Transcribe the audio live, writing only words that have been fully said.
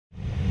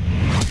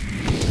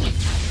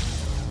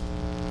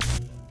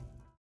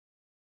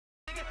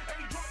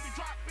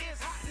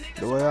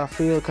The way I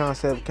feel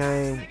concept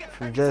came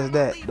from just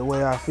that, the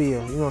way I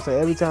feel. You know what I'm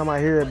saying? Every time I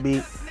hear a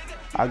beat,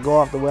 I go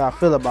off the way I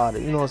feel about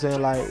it. You know what I'm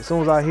saying? Like, as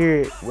soon as I hear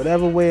it,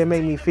 whatever way it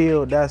make me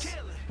feel, that's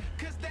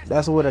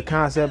where the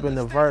concept and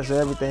the verse and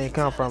everything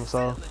come from.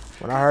 So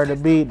when I heard the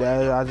beat,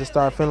 I just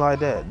started feeling like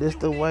that. This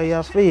the way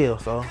I feel.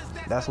 So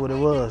that's what it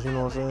was, you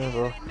know what I'm saying?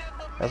 So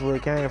that's where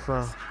it came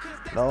from.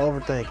 No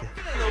overthinking.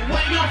 The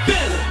way you're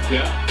feeling.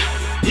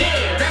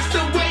 Yeah, that's the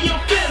way you're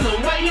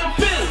feeling, way you're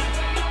feeling.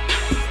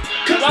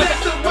 Cause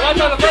that's the way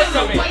you're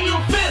feeling, way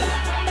you're feeling.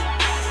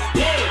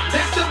 Yeah,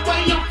 that's the way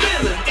you're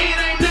feeling. It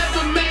ain't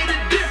never made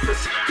a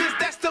difference, cause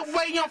that's the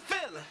way I'm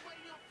feeling.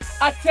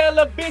 I tell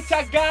a bitch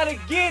I gotta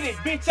get it,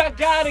 bitch I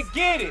gotta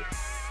get it.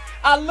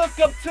 I look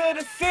up to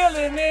the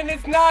ceiling and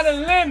it's not a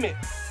limit.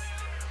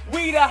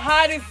 We the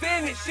hottest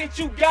in it, shit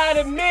you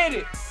gotta admit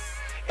it.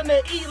 In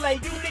the E-lay,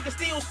 you niggas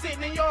still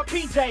sitting in your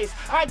PJs.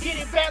 I get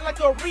it back like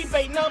a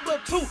rebate. Number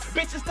 2,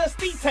 bitches the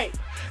Steetape.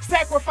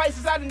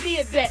 Sacrifices, I done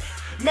did that.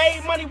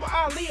 Made money where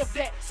I live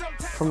that.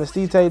 From the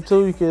Steetape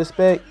 2, you can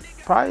expect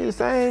probably the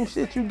same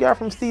shit you got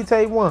from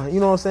Steetape 1. You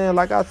know what I'm saying?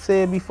 Like I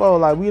said before,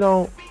 like we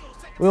don't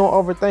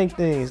overthink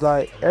things.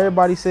 Like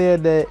everybody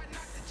said that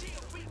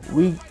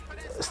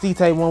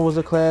Steetape 1 was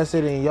a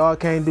classic and y'all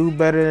can't do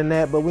better than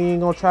that, but we ain't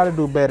gonna try to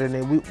do better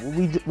than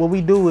it. What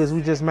we do is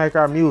we just make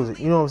our music,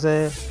 you know what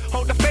I'm saying?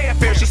 Hold the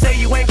fanfare, she say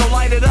you ain't gonna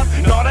light it up,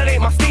 no that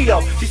ain't my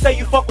Steedo. She say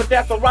you fuck with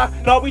that so rock,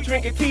 no we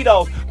drinking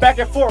Tito's. Back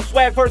and forth,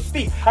 swag versus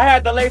Steve. I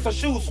had the lace on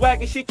shoes,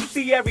 swag and shit you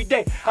see every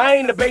day. I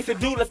ain't the basic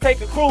dude, let's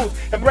take a cruise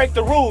and break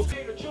the rules.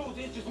 It's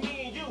just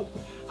me and you,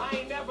 I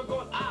ain't never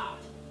gonna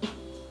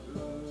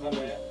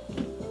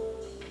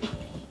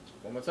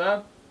One more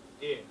time?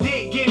 Yeah.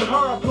 Dick getting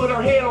hard, put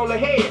her hand on the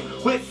head.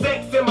 With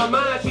sex in my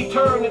mind, she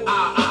turned and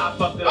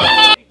fucked it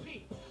up.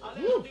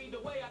 Woo,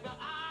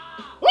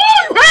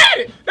 you had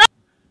it!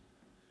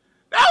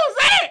 That was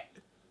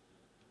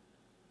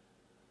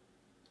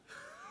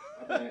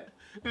it!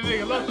 This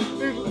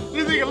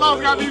nigga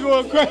lost got me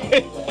going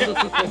crazy.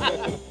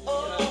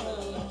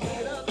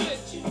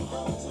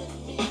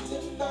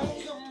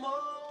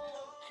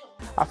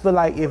 I feel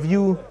like if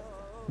you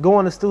go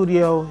in the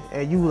studio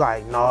and you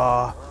like,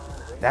 nah,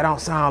 that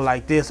don't sound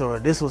like this or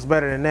this was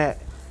better than that,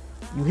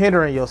 you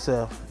hindering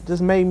yourself.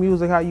 Just make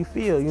music how you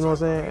feel, you know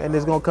what I'm saying? And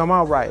it's gonna come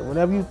out right.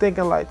 Whenever you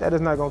thinking like that,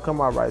 it's not gonna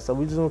come out right. So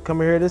we just gonna come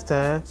here this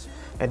time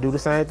and do the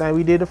same thing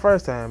we did the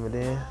first time, and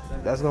then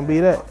that's gonna be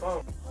that.